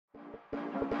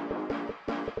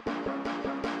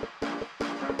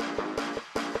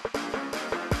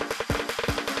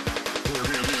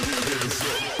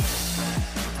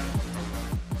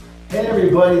Hey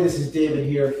everybody, this is David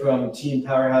here from Team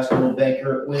Powerhouse Global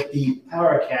Banker with the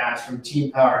Powercast from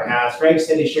Team Powerhouse. Very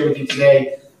excited to share with you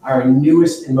today our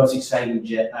newest and most exciting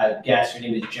guest. Her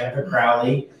name is Jennifer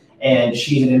Crowley, and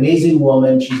she's an amazing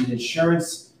woman. She's an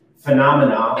insurance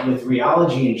phenomenon with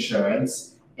Realogy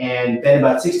Insurance and been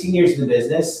about 16 years in the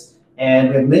business. And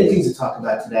we have many things to talk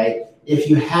about today. If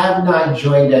you have not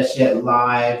joined us yet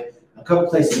live, a couple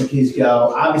places to please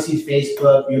go. Obviously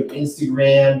Facebook, you have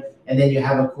Instagram, and then you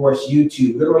have, of course,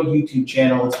 YouTube. Go to our YouTube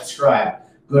channel and subscribe.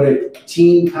 Go to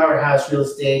Team Powerhouse Real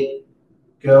Estate.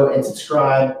 Go and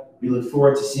subscribe. We look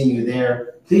forward to seeing you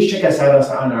there. Please check us out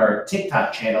on our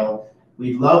TikTok channel.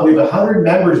 We have 100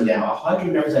 members now,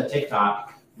 100 members on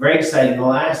TikTok. Very exciting. The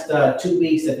last 2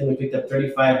 weeks, I think we picked up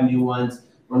 35 new ones.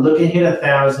 We're looking to hit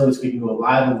 1,000, so we can go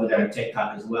live over there on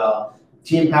TikTok as well.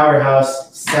 Team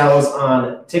Powerhouse sells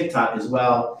on TikTok as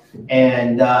well.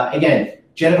 And again,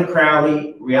 Jennifer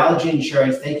Crowley, Realogy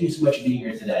Insurance, thank you so much for being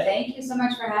here today. Thank you so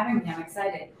much for having me. I'm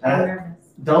excited. I'm nervous.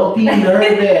 Don't be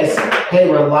nervous. Hey,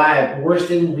 we're live. Worst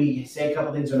thing, we say a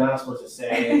couple things we're not supposed to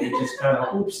say. And it just kind of,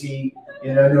 oopsie,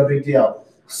 no big deal.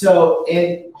 So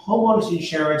in homeowners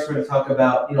insurance, we're going to talk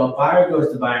about, a buyer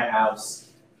goes to buy a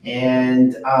house.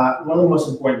 And one of the most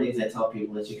important things I tell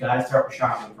people is you guys start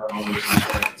shopping for homeowners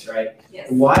insurance, right? Yes.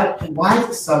 Why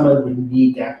does someone would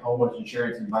need that homeowners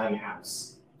insurance in buying a house?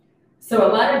 So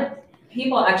a lot of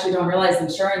people actually don't realize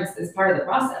insurance is part of the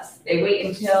process. They wait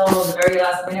until the very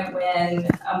last minute when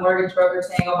a mortgage broker is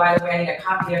saying, oh, by the way, I need a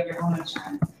copy of your home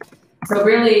insurance. So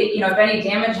really, if any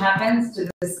damage happens to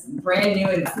this brand new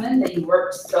investment that you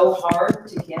worked so hard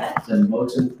to get, the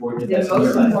most important.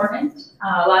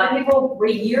 A lot of people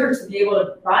wait years to be able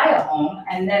to buy a home,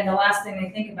 and then the last thing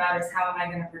they think about is how am I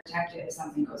going to protect it if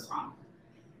something goes wrong.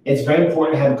 It's very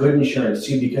important to have good insurance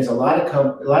too, because a lot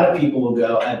of people will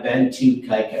go, I've been to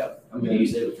Geico. I'm going to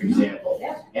use it for example,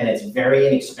 and it's very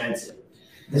inexpensive.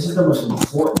 This is the most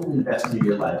important investment of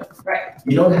your life. Right.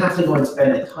 You don't have to go and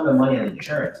spend a ton of money on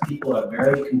insurance. People are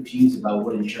very confused about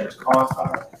what insurance costs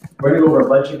are. We're going to go over a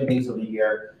bunch of different things over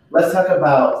here. Let's talk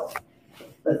about,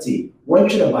 let's see, when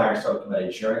should a buyer start about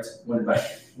insurance? When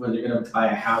they're going to buy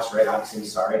a house, right? Obviously,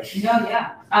 sorry. No,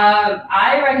 yeah.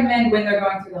 I recommend when they're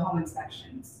going through the home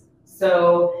inspections.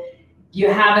 So you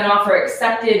have an offer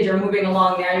accepted, you're moving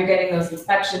along, now you're getting those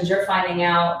inspections, you're finding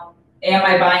out, am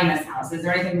I buying this house? Is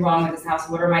there anything wrong with this house?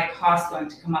 What are my costs going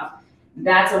to come up?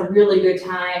 That's a really good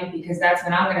time because that's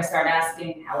when I'm going to start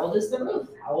asking, how old is the roof?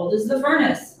 How old is the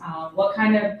furnace? What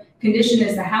kind of condition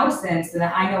is the house in so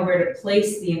that I know where to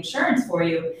place the insurance for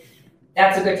you?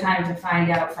 That's a good time to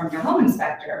find out from your home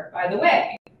inspector, by the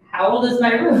way, how old is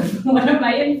my roof? What am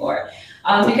I in for?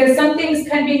 Because some things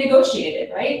can be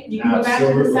negotiated, right? You can go back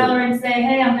to the seller and say,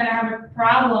 hey, I'm going to have a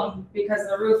problem because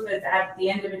the roof is at the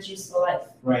end of its useful life.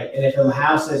 Right, and if a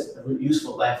house has a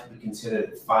useful life to be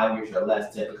considered 5 years or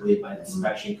less, typically by an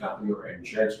inspection company or an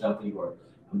insurance company or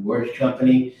a mortgage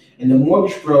company, and the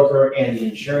mortgage broker and the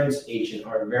insurance agent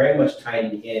are very much tied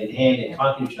in hand and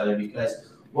talking to each other because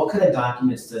what kind of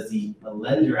documents does the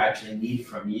lender actually need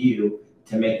from you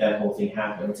to make that whole thing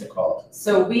happen? What's it called?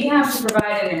 So we have to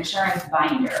provide an insurance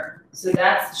binder. So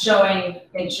that's showing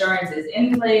insurance is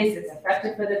in place, it's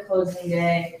effective for the closing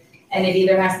day, and it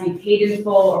either has to be paid in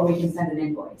full or we can send an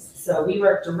invoice. So we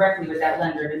work directly with that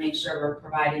lender to make sure we're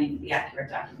providing the accurate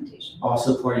documentation.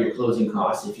 Also part of your closing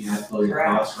costs, if you have closing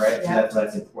costs, right? Yeah. So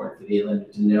that's important for the lender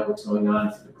to know what's going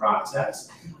on through the process.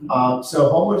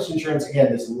 So homeowners insurance, again,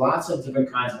 there's lots of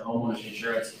different kinds of homeowners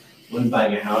insurance when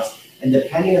buying a house. And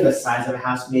depending on the size of a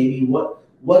house, maybe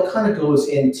what kind of goes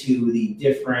into the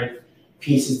different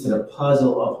pieces to the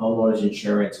puzzle of homeowners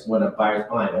insurance when a buyer's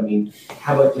buying? I mean,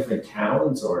 how about different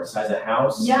towns or size of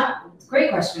house? Yeah,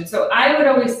 great question. So I would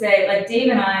always say, like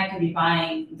Dave and I could be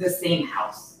buying the same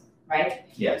house, right?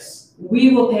 Yes.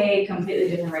 We will pay completely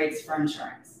different rates for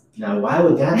insurance. Now, why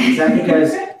would that be? Is that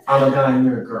because I'm a guy and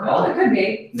you're a girl? Well, it could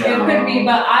be. No. It could be,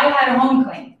 but I had a home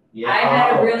claim. Yeah. I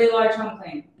had a really large home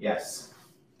claim. Yes.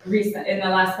 Recent in the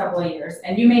last couple of years,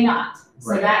 and you may not.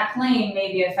 So Right. that claim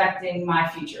may be affecting my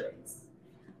future rates.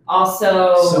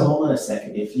 Also, so hold on a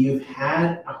second. If you've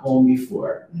had a home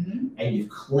before and you've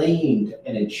claimed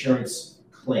an insurance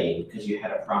claim because you had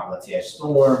a problem, let's say a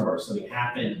storm or something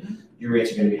happened, your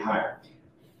rates are going to be higher.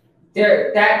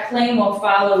 that claim will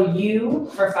follow you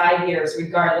for 5 years,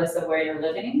 regardless of where you're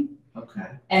living. Okay.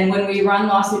 And when we run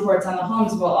loss reports on the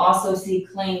homes, we'll also see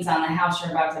claims on the house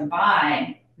you're about to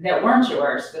buy that weren't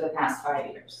yours for the past 5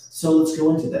 years. So let's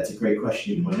go into that. That's a great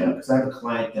question you point out, because I have a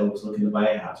client that was looking to buy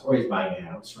a house, or he's buying a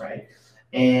house, right?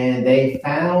 And they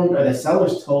found, or the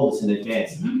sellers told us in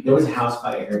advance, there was a house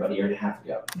fire here about a year and a half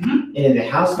ago. And in the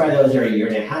house fire that was there a year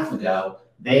and a half ago,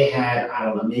 they had, I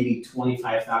don't know, maybe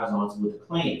 $25,000 worth of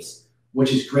claims,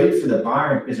 which is great for the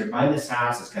buyer because they're buying this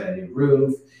house, it's got a new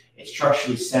roof, it's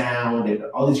structurally sound, and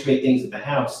all these great things with the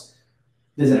house.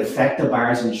 Does it affect the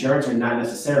buyer's insurance or not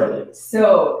necessarily?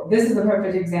 So this is a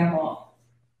perfect example.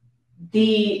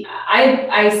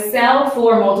 I sell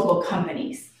for multiple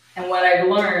companies, and what I've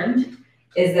learned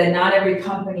is that not every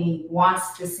company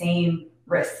wants the same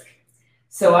risk.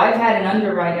 So I've had an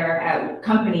underwriter at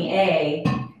company A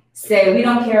say, we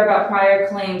don't care about prior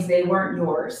claims, they weren't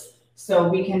yours, so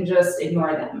we can just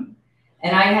ignore them.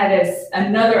 And I had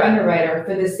another underwriter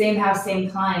for the same house, same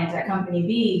client at company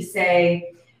B say,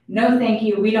 no, thank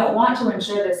you, we don't want to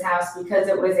insure this house because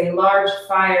it was a large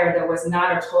fire that was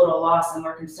not a total loss, and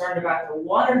we're concerned about the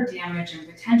water damage and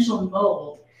potential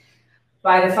mold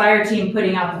by the fire team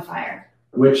putting out the fire.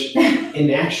 Which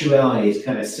in actuality is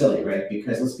kind of silly, right?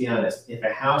 Because let's be honest, if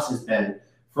a house has been,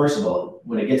 first of all,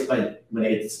 when it gets an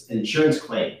insurance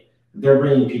claim, they're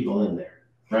bringing people in there,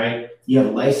 right? You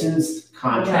have licensed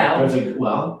contractors.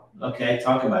 Okay,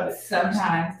 talk about it.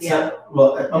 Sometimes, yeah.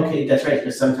 Okay, that's right,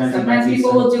 because sometimes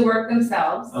people will do work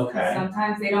themselves. Okay.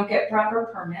 Sometimes they don't get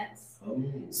proper permits. Oh.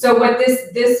 So what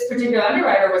this particular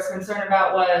underwriter was concerned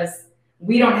about was,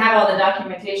 we don't have all the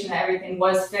documentation that everything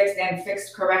was fixed and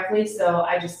fixed correctly, so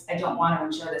I don't want to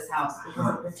insure this house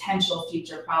because of potential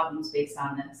future problems based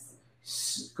on this.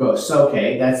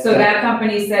 That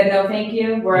company said, no, thank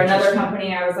you. We're another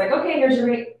company. I was like, okay, here's your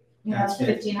rate. You know,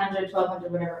 $1,500,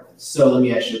 $1,200, whatever it was. So let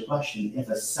me ask you a question. If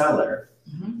a seller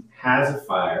has a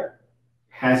fire,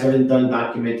 has everything done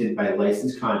documented by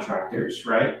licensed contractors,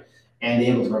 right? And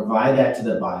they're able to provide that to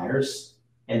the buyers,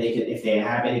 and they can, if they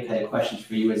have any kind of questions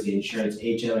for you as the insurance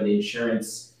agent or the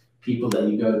insurance people that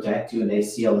you go back to, and they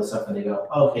see all this stuff and they go,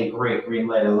 okay, great, green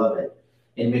light, I love it.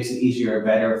 It makes it easier or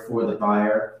better for the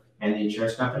buyer and the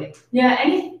insurance company? Yeah,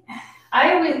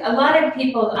 a lot of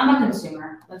people, I'm a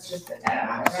consumer, let's just put that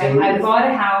out there, right? I bought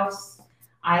a house,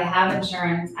 I have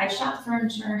insurance, I shop for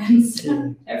insurance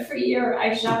every year,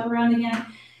 I shop around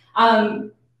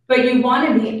again. But you want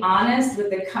to be honest with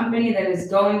the company that is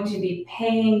going to be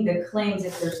paying the claims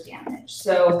if there's damage.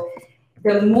 So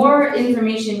the more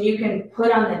information you can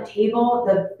put on the table,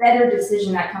 the better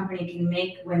decision that company can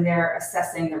make when they're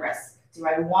assessing the risk. Do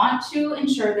I want to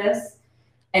insure this?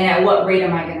 And at what rate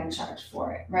am I going to charge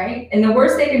for it, right? And the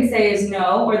worst they can say is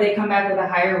no, or they come back with a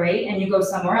higher rate and you go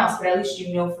somewhere else, but at least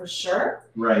you know for sure.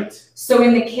 Right. So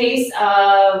in the case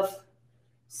of,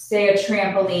 say, a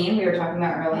trampoline we were talking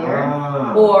about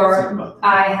earlier, or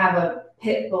I have a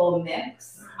pit bull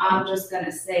mix, I'm just going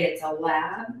to say it's a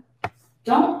lab.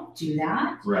 Don't do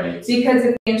that. Right. Because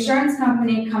if the insurance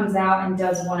company comes out and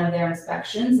does one of their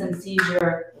inspections and sees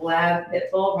your lab pit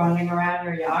bull roaming around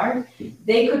your yard,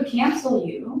 they could cancel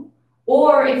you.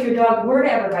 Or if your dog were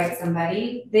to ever bite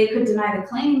somebody, they could deny the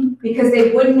claim because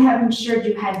they wouldn't have insured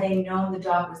you had they known the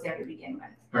dog was there to begin with.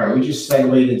 All right, we just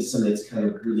segued into something that's kind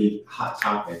of really hot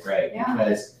topic, right? Yeah.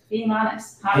 Because being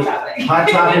honest, hot topic. Hot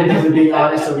topic is being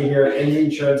honest over here in the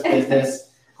insurance business.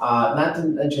 Not to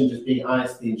mention just being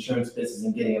honest, the insurance business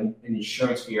and getting an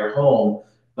insurance for your home.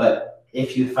 But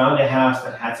if you found a house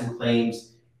that had some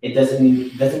claims, it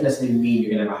doesn't necessarily mean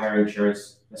you're going to have a higher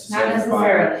insurance necessarily. Not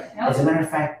necessarily. Nope. As a matter of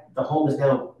fact, the home is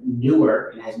now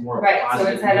newer and has more positive.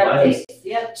 So it's had updates.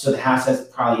 Yep. So the house has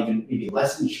probably even maybe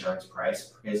less insurance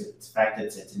price because it's the fact that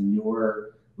it's a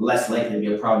newer, less likely to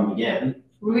be a problem again.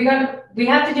 We have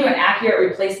to do an accurate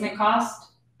replacement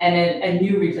cost and a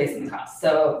new replacement cost.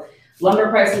 So lumber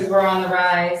prices were on the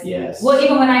rise. Yes. Well,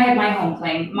 even when I had my home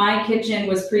claim, my kitchen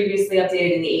was previously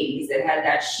updated in the 80s. It had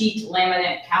that sheet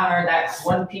laminate counter, that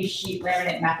one-piece sheet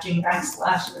laminate matching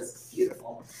backsplash. It was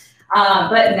beautiful.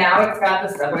 But now it's got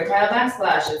the subway tile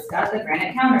backsplash. It's got the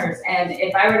granite counters. And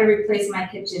if I were to replace my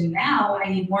kitchen now, I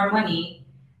need more money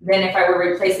than if I were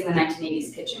replacing the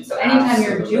 1980s kitchen. So anytime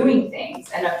you're doing things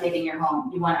and updating your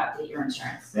home, you want to update your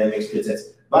insurance. That makes good sense.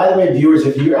 By the way, viewers,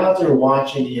 if you're out there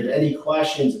watching and you have any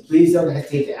questions, please don't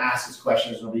hesitate to ask us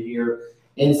questions over here.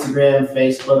 Instagram,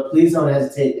 Facebook, please don't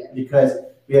hesitate because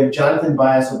we have Jonathan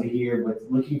Bias over here with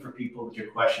looking for people with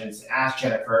your questions. Ask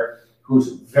Jennifer,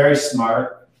 who's very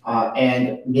smart.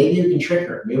 And maybe you can trick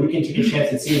her. Maybe we can take a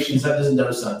chance and see if she doesn't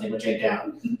know something, which I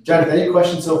doubt. Jonathan, any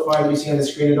questions so far that you see on the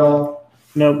screen at all?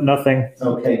 Nope, nothing.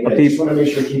 Okay, good. I just want to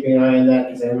make sure you're keeping an eye on that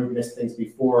because I never missed things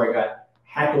before. I got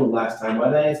heckled last time. Why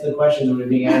did I answer the questions that were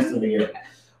being asked over here?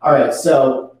 All right,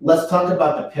 so let's talk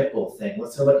about the pit bull thing.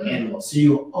 Let's talk about animals. So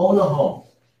you own a home.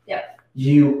 Yep.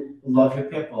 You love your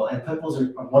pit bull, and pit bulls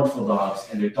are wonderful dogs,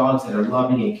 and they're dogs that are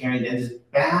loving and caring. And there's a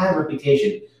bad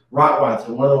reputation. Rottweilers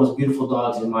are one of the most beautiful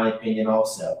dogs in my opinion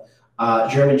also.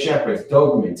 German Shepherds,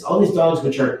 Dobermans, all these dogs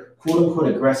which are quote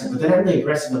unquote aggressive, but they're not really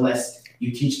aggressive unless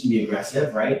you teach them to be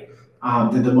aggressive, right?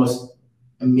 They're the most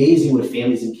amazing with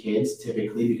families and kids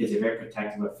typically because they're very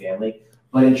protective of family.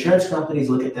 But insurance companies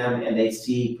look at them and they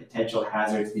see potential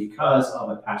hazards because of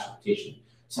a past reputation.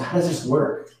 So how does this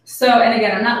work? So, and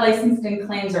again, I'm not licensed in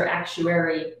claims or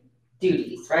actuary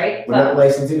duties, right? We're not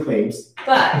licensed in claims.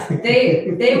 But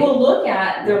they will look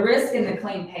at the risk and the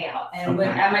claim payout. And when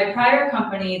at my prior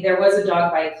company, there was a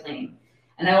dog bite claim.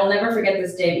 And I will never forget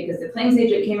this day because the claims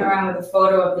agent came around with a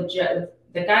photo of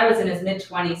the guy was in his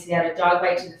mid-20s. He had a dog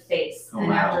bite to the face. Oh, and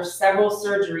wow. after several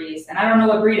surgeries, and I don't know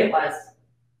what breed it was.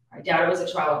 I doubt it was a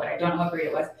Chihuahua, but I don't know what breed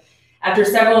it was. After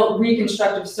several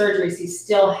reconstructive surgeries, he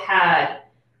still had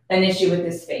an issue with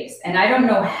his face. And I don't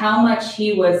know how much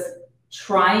he was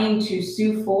trying to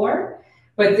sue for,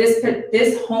 but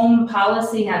this home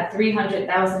policy had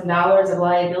 $300,000 of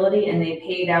liability and they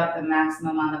paid out the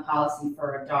maximum on the policy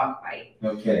for a dog bite.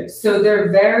 Okay. So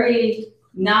they're very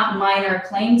not minor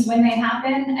claims when they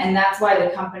happen. And that's why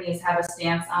the companies have a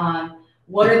stance on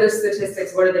what are the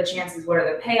statistics, what are the chances, what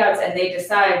are the payouts, and they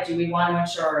decide, do we want to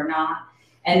insure or not?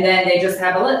 And then they just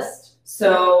have a list.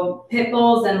 So pit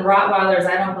bulls and Rottweilers,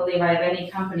 I don't believe I have any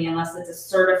company unless it's a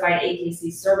certified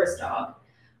AKC service dog.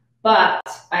 But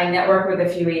I network with a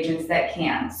few agents that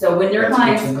can. So when your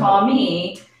clients call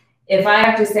me, if I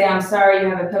have to say, I'm sorry, you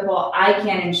have a pit bull, I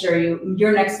can't insure you,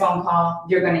 your next phone call,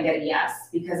 you're going to get a yes,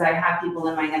 because I have people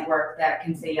in my network that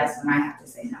can say yes when I have to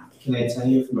say no. Can I tell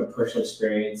you from a personal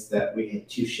experience that we had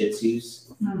 2 Shih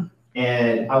Tzus?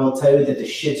 And I will tell you that the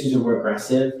Shih Tzus are more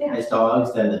aggressive as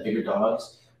dogs than the bigger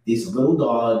dogs. These little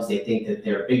dogs, they think that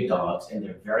they're big dogs and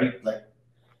they're very like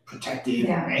protective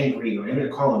or angry or whatever to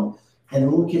call them. And the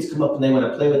little kids come up and they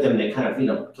want to play with them and they kind of,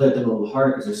 play with them a little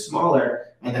harder because they're smaller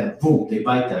and then boom, they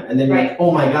bite them. And then you're like,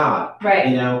 oh my God,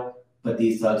 but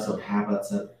these dogs don't have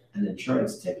an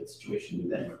insurance type of situation, do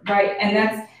they? Right, and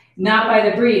that's not by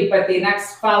the breed, but the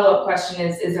next follow-up question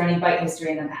is there any bite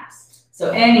history in the past? So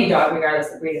any dog,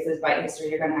 regardless of breed, if there's bite history,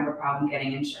 you're going to have a problem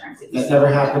getting insurance. That's never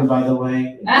happened, by the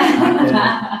way.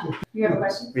 You have a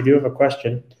question? We do have a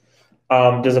question.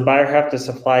 Does a buyer have to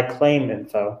supply claim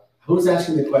info? Who's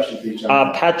asking the question, please,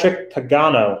 John? Patrick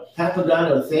Pagano. Pat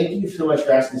Pagano, thank you so much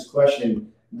for asking this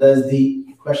question. Does the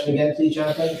question again, please,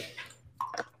 Jonathan?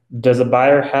 Does a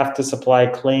buyer have to supply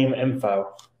claim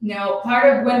info? No,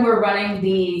 part of when we're running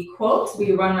the quotes,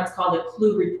 we run what's called a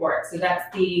clue report. So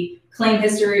that's the claim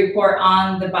history report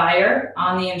on the buyer,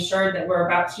 on the insured that we're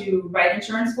about to write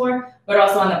insurance for, but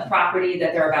also on the property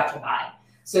that they're about to buy.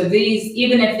 So these,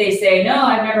 even if they say, no,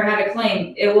 I've never had a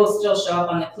claim, it will still show up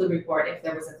on the clue report if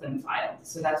there was a claim filed.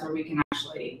 So that's where we can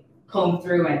actually comb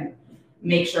through and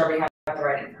make sure we have the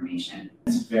right information.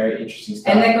 That's very interesting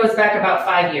stuff. And that goes back about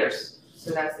 5 years.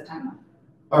 So that's the timeline.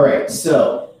 All right,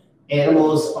 so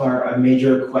animals are a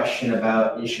major question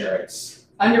about insurance.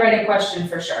 Underwriting question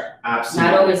for sure.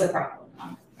 Absolutely. Not always a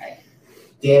problem, right?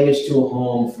 Damage to a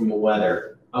home from the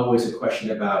weather, always a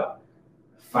question about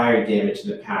fire damage in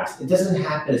the past. It doesn't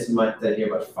happen as much that I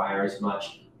hear about fire as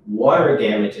much. Water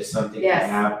damage is something we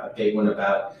have a big one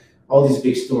about. All these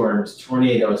big storms,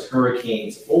 tornadoes,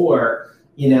 hurricanes, or,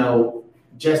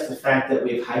 just the fact that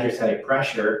we have hydrostatic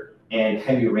pressure and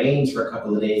heavy rains for a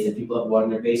couple of days and people have water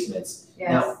in their basements.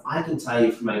 Now, I can tell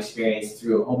you from my experience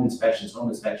through home inspections,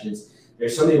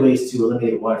 there's so many ways to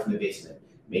eliminate water from the basement.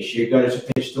 Make sure your gutters are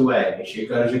pitched away. Make sure your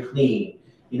gutters are clean.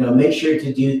 Make sure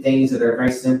to do things that are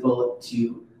very simple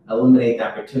to eliminate the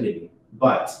opportunity.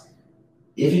 But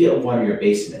if you get water in your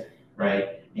basement,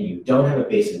 right, and you don't have a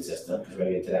basement system, because we're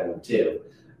going to get to that one too,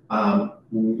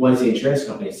 what does the insurance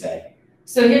company say?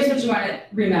 So here's what you want to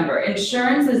remember.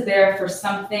 Insurance is there for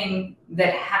something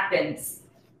that happens.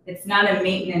 It's not a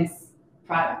maintenance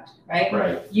product, right?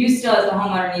 Right. You still as the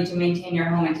homeowner need to maintain your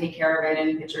home and take care of it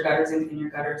and pitch your gutters and clean your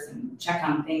gutters and check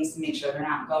on things to make sure they're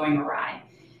not going awry.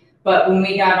 But when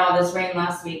we got all this rain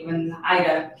last week, when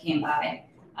Ida came by,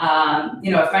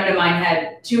 a friend of mine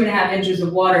had 2.5 inches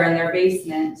of water in their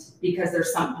basement because their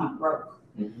sump pump broke.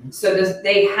 So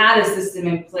they had a system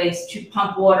in place to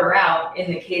pump water out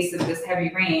in the case of this heavy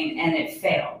rain, and it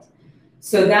failed.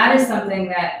 So that is something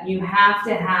that you have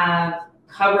to have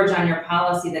coverage on your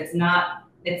policy it's not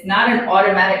an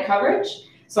automatic coverage.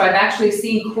 So I've actually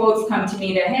seen quotes come to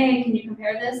me to, hey, can you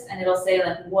compare this? And it'll say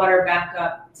like water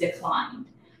backup declined.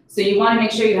 So you want to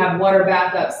make sure you have water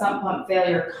backup, sump pump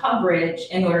failure coverage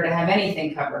in order to have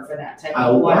anything covered for that type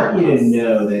of water. I want you to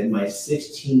know that in my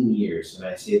 16 years, and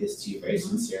I say this to you very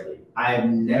sincerely, I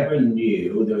never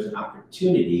knew there was an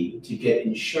opportunity to get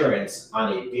insurance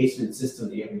on a basement system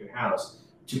that you have in your house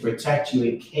to protect you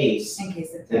in case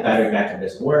the battery backup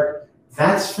doesn't work.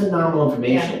 That's phenomenal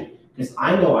information. Because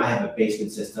I know I have a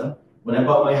basement system. When I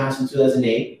bought my house in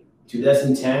 2008,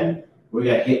 2010, we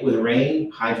got hit with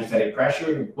rain, hydrostatic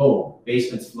pressure, boom,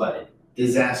 basement's flooded.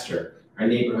 Disaster. Our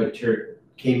neighborhood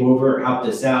came over, helped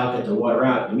us out, got the water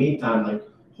out. In the meantime, like,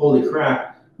 holy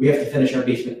crap, we have to finish our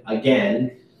basement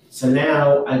again. So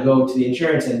now I go to the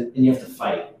insurance and you have to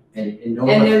fight. And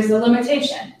there's a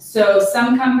limitation. So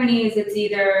some companies, it's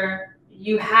either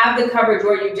you have the coverage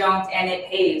or you don't, and it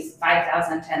pays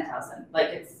 $5,000, $10,000.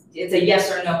 Like it's a yes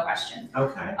or no question.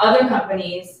 Okay. Other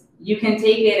companies, you can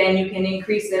take it and you can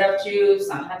increase it up to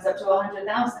sometimes up to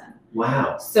 100,000.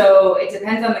 Wow. So it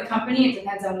depends on the company. It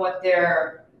depends on what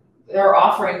their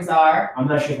offerings are. I'm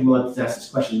not sure if I'm allowed to ask this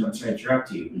question. I'm sorry to interrupt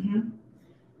you. Mm-hmm.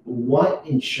 What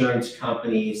insurance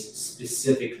companies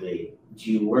specifically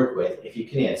do you work with, if you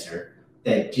can answer,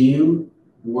 that do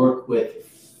work with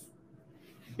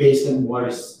basement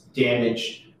water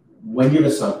damage when you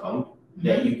have a sump pump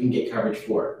that you can get coverage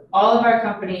for? All of our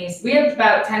companies, we have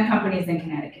about 10 companies in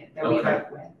Connecticut that we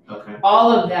work with. Okay. All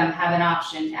of them have an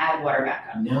option to add water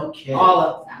backup. No kidding. All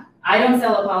of them. I don't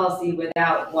sell a policy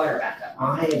without water backup.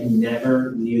 I have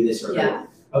never knew this earlier. Yeah.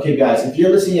 Okay, guys, if you're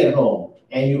listening at home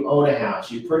and you own a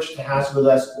house, you purchased a house with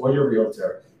us or your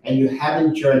realtor, and you have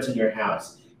insurance in your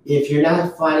house, if you're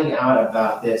not finding out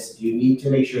about this, you need to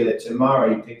make sure that tomorrow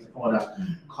you pick the phone up,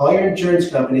 call your insurance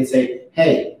company and say,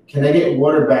 hey, can I get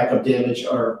water backup damage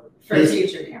or For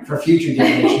future damage. For future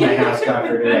damage in my house, God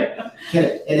forbid.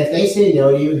 And if they say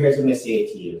no to you, here's what I'm going to say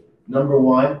to you. Number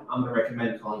one, I'm going to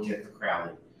recommend calling Jennifer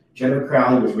Crowley. Jennifer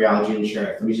Crowley with Realogy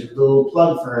Insurance. Let me just put a little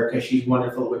plug for her because she's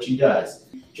wonderful at what she does.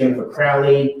 Jennifer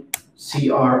Crowley,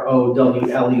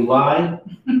 Crowley,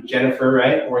 Jennifer,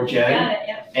 right? Or Jen. Got it,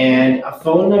 yeah. And a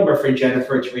phone number for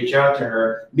Jennifer to reach out to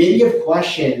her. Maybe you have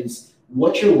questions.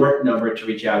 What's your work number to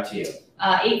reach out to you?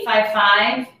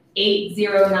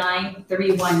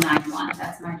 855-809-3191.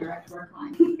 That's my direct work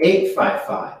line.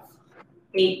 855.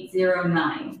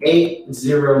 809.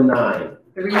 809.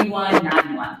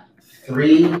 3191.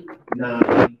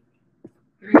 39.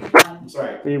 31. I'm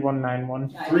sorry. 3191.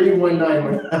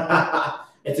 3191.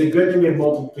 It's a good thing we have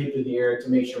multiple people here to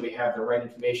make sure we have the right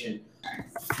information.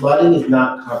 Flooding is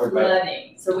not covered by.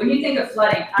 Flooding. So when you think of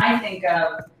flooding, I think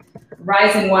of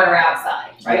rising water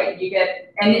outside, right? You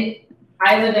get,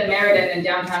 I live in Meriden, and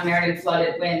downtown Meriden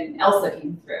flooded when Elsa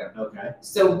came through. Okay.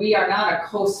 So we are not a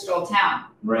coastal town.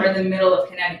 Right. We're in the middle of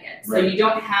Connecticut. So you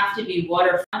don't have to be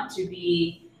waterfront to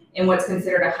be in what's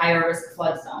considered a higher risk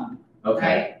flood zone. Okay.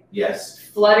 Right? Yes.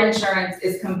 Flood insurance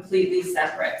is completely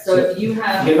separate. So if you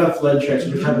have Forget about flood insurance.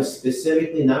 We're talking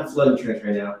specifically not flood insurance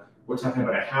right now. We're talking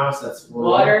about a house that's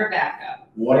water backup.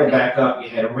 Water backup. You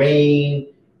had rain.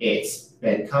 It's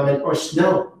been coming or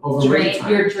snow over winter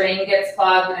time. Your drain gets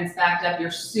clogged and it's backed up.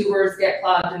 Your sewers get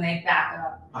clogged and they back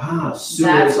up. Sewers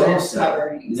That's what it's also.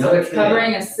 covering. No So it's kidding.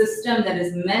 covering a system that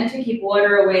is meant to keep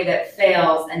water away that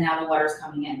fails, and now the water's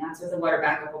coming in. That's what the water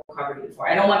backup will cover you for.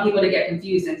 I don't want people to get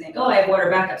confused and think, oh, I have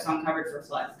water backup, so I'm covered for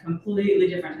flood. Completely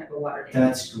different type of water damage.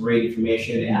 That's great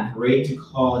information and great to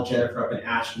call Jennifer up and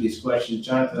ask you these questions.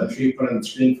 Jonathan, I'm sure you put it on the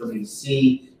screen for me to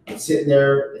see. It's sitting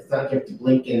there. It's not like you have to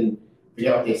blink and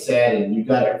forget what they said, and you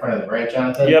got it in front of them, right,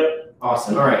 Jonathan? Yep.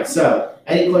 Awesome. All right. So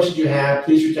any questions you have,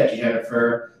 please reach out to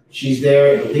Jennifer. She's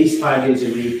there at least 5 days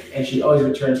a week, and she always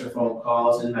returns her phone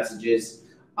calls and messages.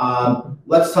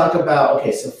 Let's talk about,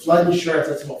 so flood insurance.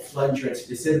 Let's talk about flood insurance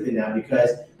specifically now, because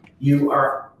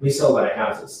we sell a lot of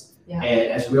houses. Yeah.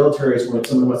 And as realtors, when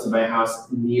someone wants to buy a house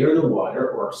near the water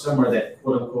or somewhere that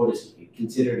quote unquote is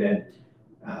considered an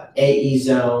AE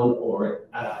zone or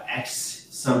X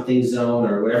something zone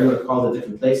or whatever you want to call the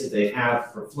different places they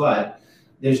have for flood,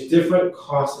 there's different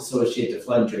costs associated to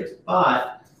flood insurance.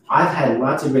 But I've had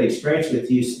lots of great experience with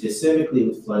you specifically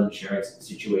with flood insurance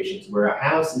situations where a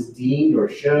house is deemed or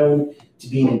shown to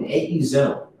be in an AE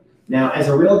zone. Now, as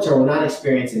a realtor, we're not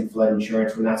experienced in flood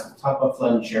insurance. We're not supposed to talk about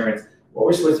flood insurance. What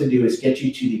we're supposed to do is get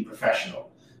you to the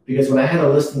professional. Because when I had a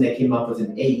listing that came up with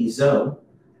an AE zone,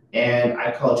 and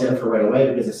I called Jennifer right away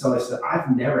because the seller said,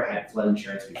 I've never had flood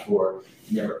insurance before,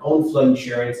 never owned flood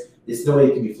insurance. There's no way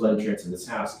there can be flood insurance in this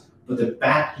house. But the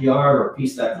backyard or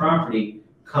piece of that property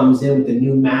comes in with the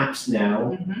new maps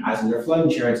now as in their flood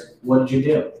insurance. What did you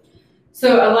do?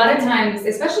 So a lot of times,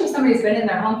 especially if somebody's been in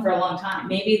their home for a long time,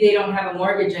 maybe they don't have a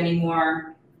mortgage anymore,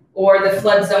 or the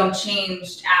flood zone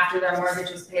changed after their mortgage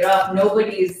was paid off.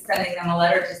 Nobody's sending them a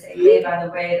letter to say, hey, by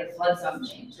the way, the flood zone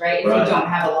changed, right? If you don't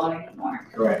have a loan anymore.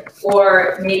 Correct.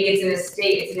 Or maybe it's an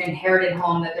estate, it's an inherited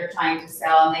home that they're trying to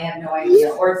sell and they have no idea.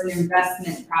 Or it's an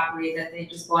investment property that they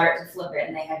just bought it to flip it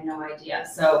and they had no idea.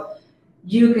 So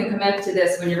you can commit to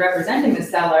this when you're representing the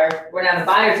seller, where now the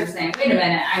buyers are saying, wait a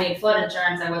minute, I need flood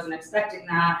insurance, I wasn't expecting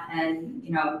that, and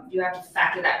you know, you have to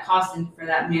factor that cost in for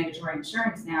that mandatory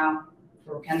insurance now,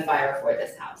 for can the buyer afford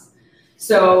this house?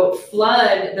 So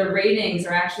flood, the ratings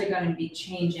are actually going to be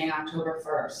changing October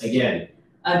 1st.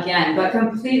 Again, but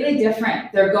completely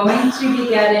different. They're going to be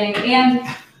getting, and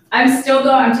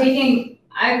I'm taking,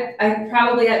 I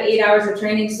probably have 8 hours of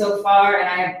training so far, and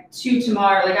I have 2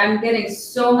 tomorrow. Like, I'm getting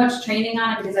so much training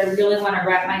on it because I really want to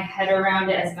wrap my head around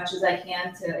it as much as I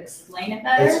can to explain it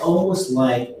better. It's almost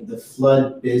like the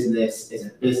flood business is a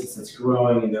business that's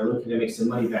growing and they're looking to make some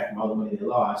money back from all the money they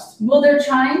lost. Well, they're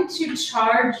trying to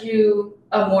charge you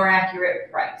a more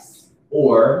accurate price.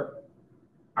 Or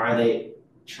are they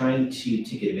trying to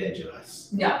take advantage of us?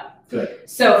 No. Good.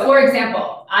 So, for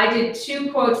example, I did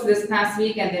 2 quotes this past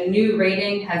week, and the new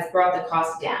rating has brought the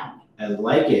cost down. I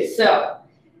like it. So,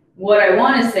 what I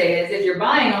want to say is, if you're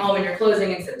buying a home and you're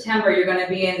closing in September, you're going to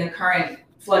be in the current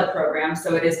flood program,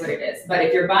 so it is what it is. But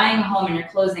if you're buying a home and you're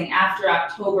closing after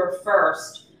October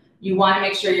 1st, you want to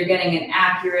make sure you're getting an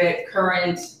accurate,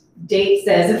 current date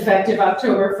says effective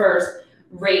October 1st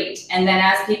rate. And then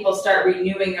as people start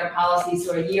renewing their policies,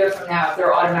 so a year from now,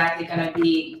 they're automatically going to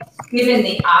be given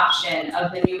the option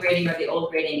of the new rating or the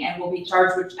old rating, and will be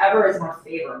charged whichever is more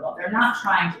favorable. They're not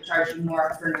trying to charge you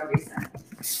more for no reason.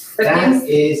 But that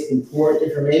is important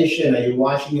information. Are you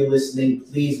watching and listening?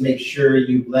 Please make sure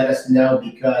you let us know,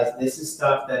 because this is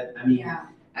stuff that, I mean,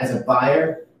 as a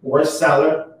buyer or a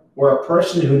seller or a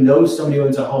person who knows somebody who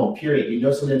owns a home, period. You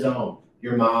know someone who owns a home.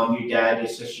 Your mom, your dad, your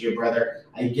sister, your brother.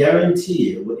 I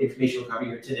guarantee you what information will cover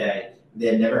here today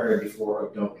they've never heard before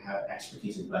or don't have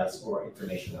expertise, advice, or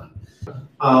information on.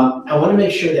 I want to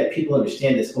make sure that people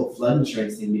understand this whole flood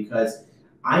insurance thing, because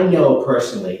I know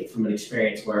personally from an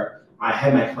experience where I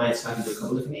had my clients talking to a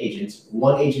couple different agents.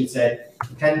 One agent said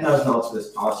 $10,000 for this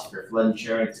policy for flood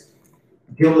insurance.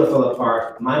 Deal with it fell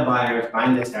apart. My buyer is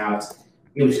buying this house.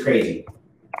 It was crazy.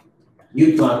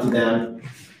 You talked to them.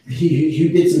 You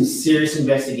did some serious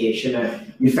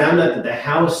investigation. You found out that the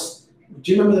house,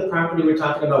 do you remember the property we're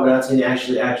talking about without saying the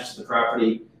actual address of the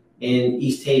property in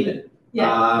East Haven?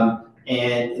 Yeah.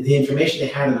 And the information they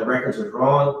had in the records was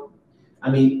wrong. I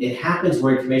mean, it happens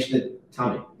where information that, tell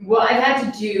me. Well, I've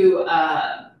had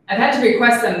to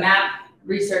request some map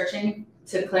researching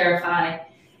to clarify.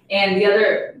 And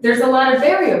there's a lot of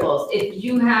variables. If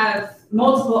you have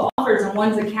multiple offers and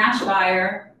one's a cash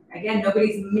buyer, again,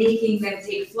 nobody's making them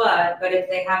take flood, but if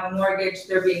they have a mortgage,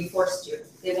 they're being forced to.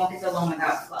 They won't get the loan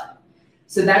without flood.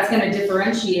 So that's going to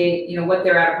differentiate, you know, what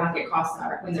their out-of-pocket costs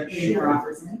are when they're putting their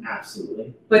offers in.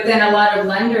 Absolutely. But then a lot of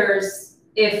lenders,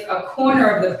 if a corner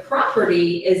of the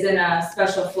property is in a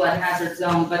special flood hazard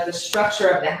zone, but the structure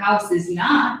of the house is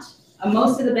not,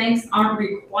 most of the banks aren't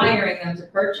requiring them to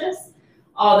purchase.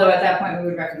 Although at that point, we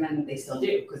would recommend that they still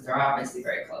do, because they're obviously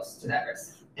very close to that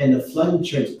risk. And the flood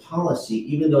insurance policy,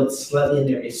 even though it's slightly in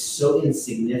there, is so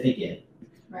insignificant.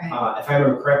 Right. If I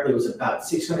remember correctly, it was about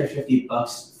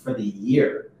 $650 for the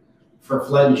year for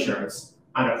flood insurance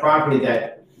on a property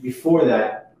that before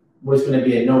that was going to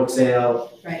be a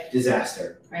no-sale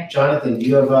disaster. Right. Jonathan, do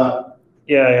you have a?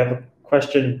 Yeah, I have a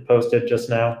question posted just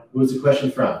now. Who's the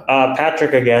question from?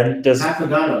 Patrick again. Pat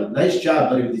Pagano, nice job,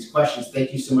 buddy, with these questions.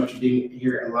 Thank you so much for being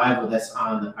here live with us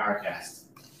on the PowerCast.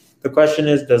 The question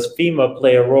is, does FEMA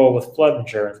play a role with flood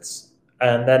insurance?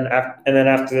 And then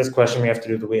after this question, we have to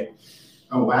do the wheel.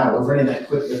 Oh, wow, we're running that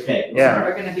quick. Okay. Yeah.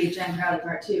 We're going to be Jen Crowley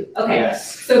part 2. Okay.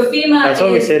 Yes. So FEMA That's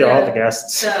what we say to all the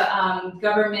guests. The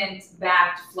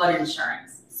government-backed flood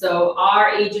insurance. So our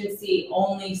agency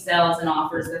only sells and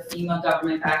offers the FEMA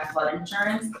government-backed flood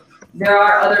insurance. There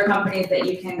are other companies that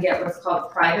you can get what's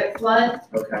called private flood.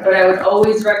 Okay. But I would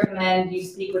always recommend you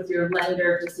speak with your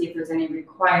lender to see if there's any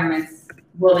requirements.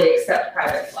 Will they accept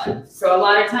private flood? So a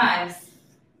lot of times,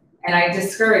 and I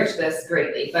discourage this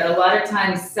greatly, but a lot of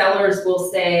times sellers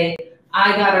will say,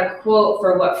 I got a quote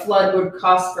for what flood would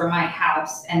cost for my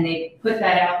house, and they put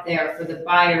that out there for the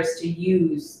buyers to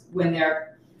use when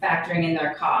they're factoring in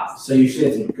their costs. So you say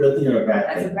it's a good thing or a bad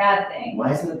thing? That's a bad thing.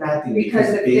 Why is it a bad thing? Because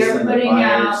if they're putting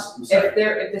out,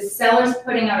 if the seller's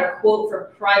putting out a quote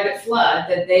for private flood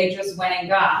that they just went and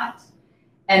got,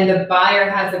 and the buyer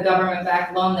has a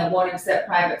government-backed loan that won't accept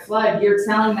private flood, you're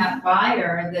telling that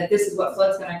buyer that this is what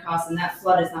flood's going to cost, and that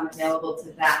flood is not available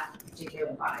to that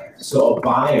particular buyer. So a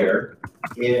buyer,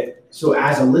 so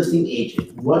as a listing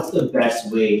agent, what's the best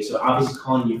way? So obviously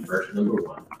calling you first, number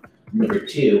one. Number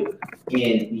two,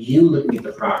 and you looking at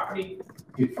the property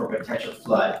for potential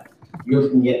flood, you're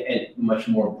looking at it much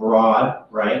more broad,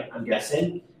 right? I'm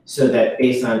guessing. so that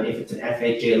based on if it's an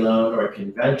FHA loan or a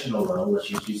conventional loan, let's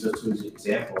just use those two as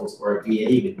examples, or a VA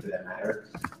even for that matter,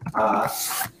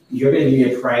 you're gonna give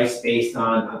me a price based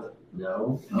on,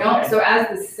 no? No, Okay. so as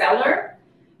the seller,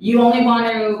 you only want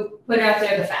to put out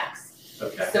there the facts.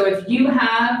 Okay, So if you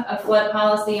have a flood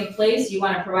policy in place, you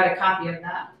want to provide a copy of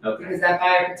that, okay. because that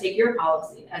buyer could take your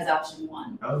policy as option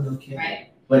one, Oh, no kidding. right?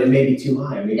 But it may be too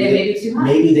high, It may be too high.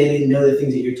 maybe they didn't know the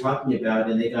things that you're talking about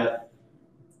and they got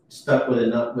stuck with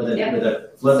Yeah. a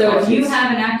flood So if policy. you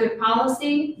have an active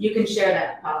policy, you can share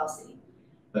that policy.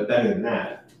 But better than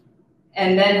that.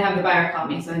 And then have the buyer call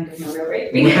me, so I can give them a real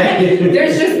rate. Right.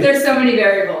 There's so many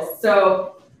variables.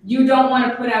 So you don't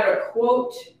want to put out a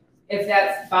quote if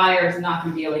that buyer is not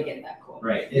going to be able to get that quote.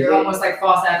 Right. You're almost like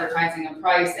false advertising a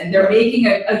price, and they're making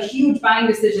a huge buying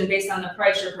decision based on the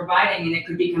price you're providing, and it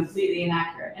could be completely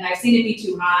inaccurate. And I've seen it be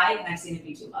too high, and I've seen it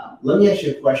be too low. Let me ask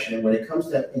you a question. When it comes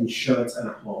to insurance on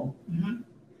a home,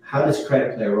 how does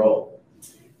credit play a role?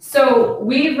 So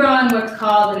we run what's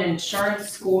called an insurance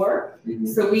score. Mhm.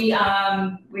 So we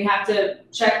have to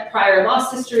check prior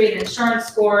loss history and insurance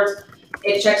scores.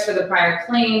 It checks for the prior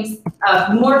claims.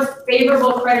 A more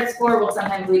favorable credit score will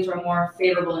sometimes lead to a more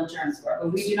favorable insurance score,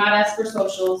 but we do not ask for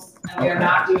socials, and we are Okay.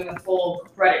 not doing a full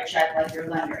credit check like your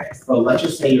lender is. Well, let's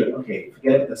just say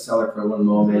forget the seller for one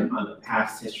moment on the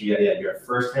past history. You're a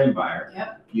first-time buyer.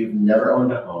 Yep. You've never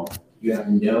owned a home. You have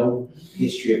no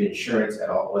history of insurance at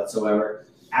all whatsoever.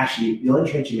 Actually, the only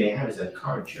insurance you may have is a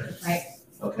car insurance. Right.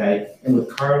 Okay, and with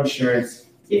car insurance,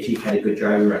 if you've had a good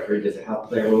driving record, does it help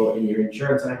play a role in your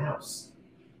insurance on a house?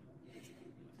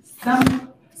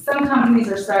 Some companies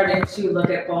are starting to look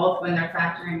at both when they're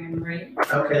factoring in rate,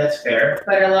 Okay, that's fair.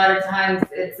 but a lot of times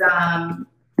it's,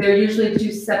 they're usually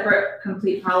two separate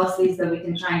complete policies, so we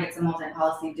can try and get some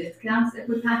multi-policy discounts if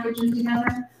we package them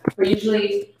together. But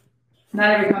usually,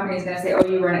 not every company is gonna say, oh,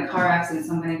 you were in a car accident,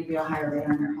 so I'm gonna give you a higher rate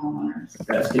on your homeowners.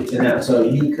 That's good to know. So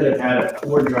you could have had a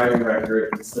poor driving record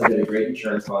and still get a great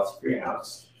insurance policy for your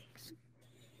house.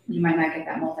 You might not get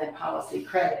that multi-policy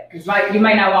credit, because you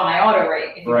might not want my auto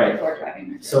rate if you have a poor driving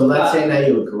record. So let's say now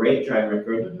you have a great driving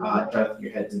record. Jonathan,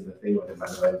 your head's in the thing with it, by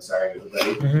the way. I'm sorry,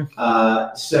 everybody.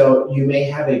 So you may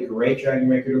have a great driving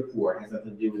record or poor. It has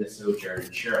nothing to do with this with your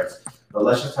insurance. But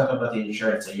let's just talk about the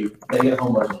insurance. So you're going to get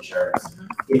homeowners insurance.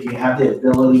 If you have the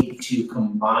ability to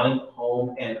combine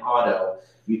home and auto,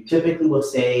 you typically will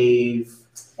save.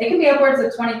 It can be upwards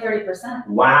of 20-30%.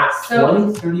 Wow,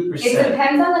 So 20-30%. It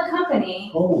depends on the company.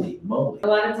 Holy moly. A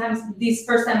lot of times, these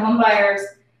first-time home buyers,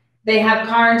 they have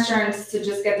car insurance to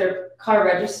just get their car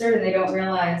registered, and they don't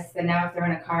realize that now if they're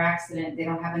in a car accident, they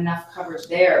don't have enough coverage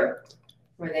there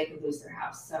where they could lose their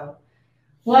house. So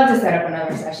we'll have to set up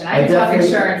another session. I can talk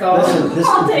insurance all This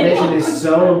all day information long. is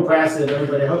so impressive,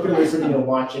 everybody. I hope you're listening and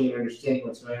watching and understanding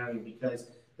what's going on here, because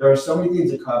there are so many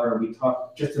things to cover. We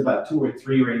talked just about 2 or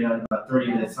 3 right now in about 30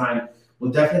 minutes time.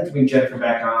 We'll definitely bring Jennifer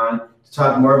back on to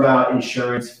talk more about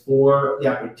insurance for the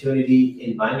opportunity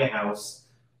in buying a house.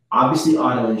 Obviously,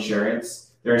 auto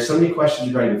insurance. There are so many questions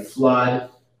regarding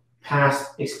flood,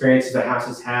 past experiences the house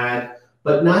has had,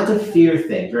 but not to fear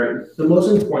things. The most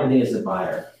important thing is the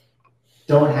buyer.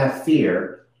 Don't have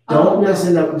fear. Don't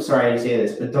listen to, I'm sorry to say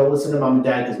this, but don't listen to mom and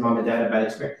dad because mom and dad had a bad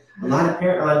experience. A lot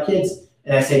of kids,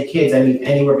 and I say kids, I mean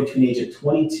anywhere between the age of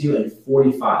 22 and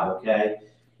 45, okay?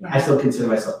 Yeah. I still consider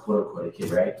myself quote unquote a kid,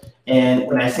 right? And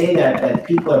when I say that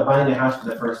people are buying a house for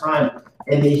the first time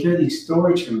and they hear these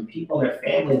stories from people in their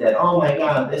family that, oh my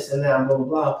God, this and that, blah, blah,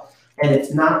 blah, and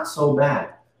it's not so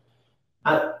bad.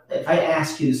 If I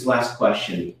ask you this last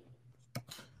question,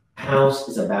 house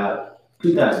is about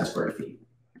 2,000 square feet.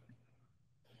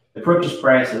 The purchase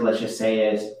price, let's just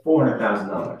say, is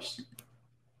 $400,000.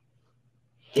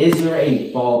 Is there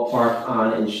a ballpark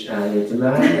on insurance? Is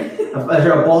there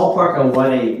a ballpark on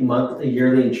what a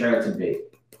yearly insurance would be?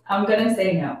 I'm gonna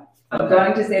say no. I'm Okay.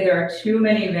 going to say there are too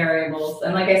many variables,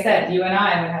 and like I said, you and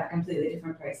I would have completely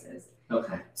different prices.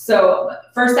 Okay. So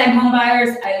first-time home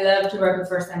buyers, I love to work with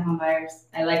first-time home buyers.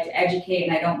 I like to educate,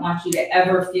 and I don't want you to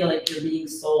ever feel like you're being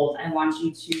sold. I want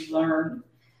you to learn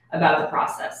about the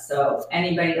process. So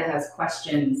anybody that has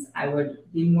questions, I would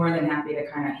be more than happy to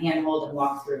kind of handhold and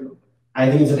walk through. I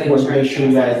think it's Good important to make insurance sure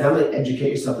you guys process. not only educate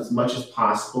yourself as much as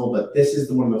possible, but this is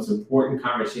one of the most important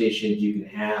conversations you can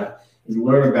have and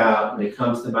learn about when it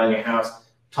comes to buying a house.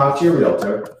 Talk to your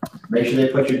realtor. Make sure they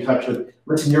put you in touch with,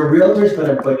 listen, your realtor is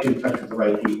going to put you in touch with the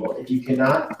right people. If you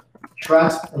cannot,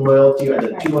 trust and loyalty are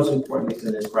the 2 most important things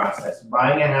in this process.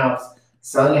 Buying a house,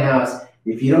 selling a house.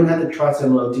 If you don't have the trust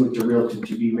and loyalty with your realtor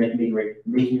to be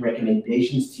making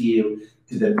recommendations to you,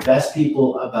 to the best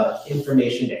people about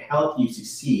information to help you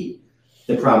succeed,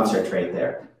 the problem starts right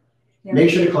there. Yeah. Make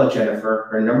sure to call Jennifer.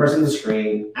 Her number's on the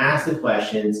screen. Ask the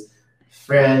questions.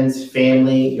 Friends,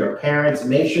 family, your parents,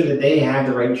 make sure that they have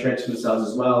the right insurance for themselves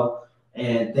as well.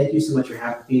 And thank you so much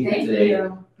for being here today. I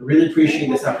really appreciate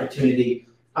this opportunity.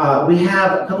 We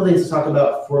have a couple things to talk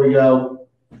about before we go.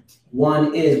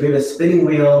 One is we have a spinning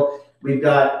wheel. We've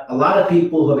got a lot of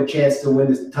people who have a chance to win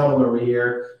this tumbler over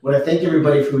here. I want to thank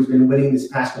everybody who's been winning this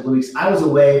past couple of weeks. I was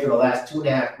away for the last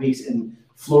 2.5 weeks in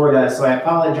Florida, so I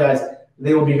apologize.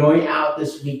 They will be going out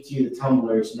this week to you, the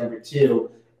tumblers, number 2.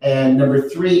 And number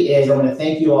 3 is I want to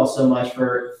thank you all so much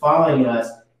for following us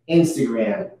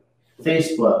Instagram,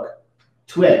 Facebook,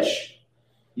 Twitch,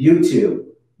 YouTube.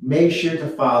 Make sure to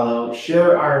follow,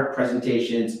 share our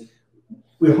presentations.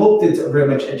 We hope that it's very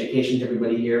much education to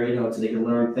everybody here, so they can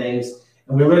learn things.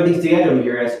 And we learn things together over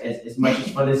here as much as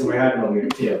fun as we're having over here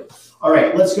too. All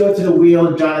right, let's go to the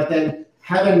wheel. Jonathan,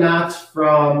 Heather Knotts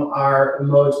from our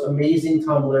most amazing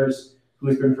tumblers who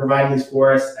has been providing this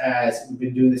for us as we've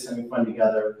been doing this, having fun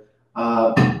together.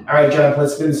 All right, Jonathan,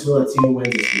 let's spin this wheel. Let's see who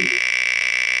wins this week.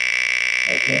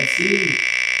 I can't see.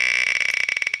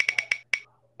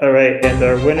 All right, and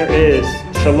our winner is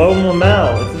Shalom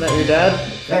Lamel. Isn't that your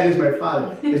dad? That is my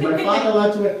father. Is my father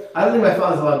allowed to win? I don't think my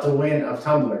father's allowed to win a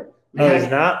tumbler. Oh, he's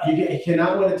not? He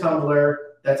cannot win a tumbler.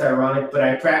 That's ironic, but I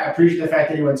appreciate the fact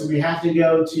that he won. So we have to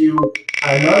go to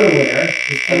another winner.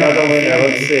 Another winner,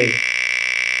 let's see.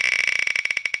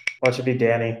 What should be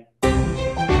Danny?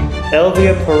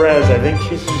 Elvia Perez. I think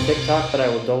she's from TikTok, but I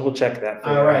will double check that.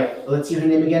 All right. Let's see her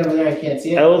name again over there. I can't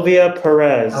see it. Elvia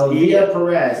Perez. Elvia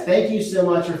Perez. Thank you so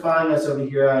much for following us over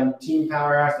here on Team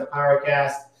Powerhouse, the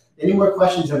Powercast. Any more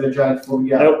questions over there, John, before we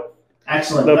go? Nope.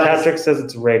 Excellent. No, Patrick says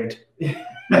it's rigged.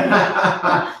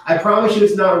 I promise you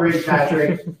it's not rigged,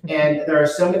 Patrick. And there are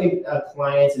so many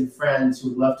clients and friends who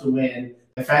would love to win.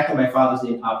 The fact that my father's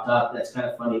name popped up, that's kind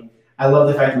of funny. I love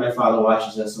the fact that my father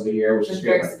watches us over here, which is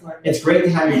great. It's great to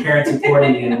have your parents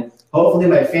supporting me, and hopefully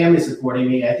my family's supporting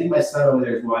me. I think my son over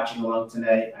there is watching along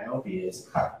tonight. I hope he is.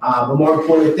 But more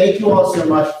importantly, thank you all so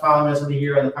much for following us over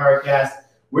here on the Powercast.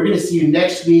 We're going to see you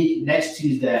next week, next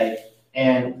Tuesday,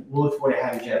 and we'll look forward to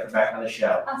having Jennifer back on the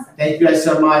show. Awesome. Thank you guys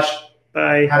so much.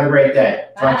 Bye. Have a great day.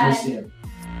 Talk to you Bye. soon.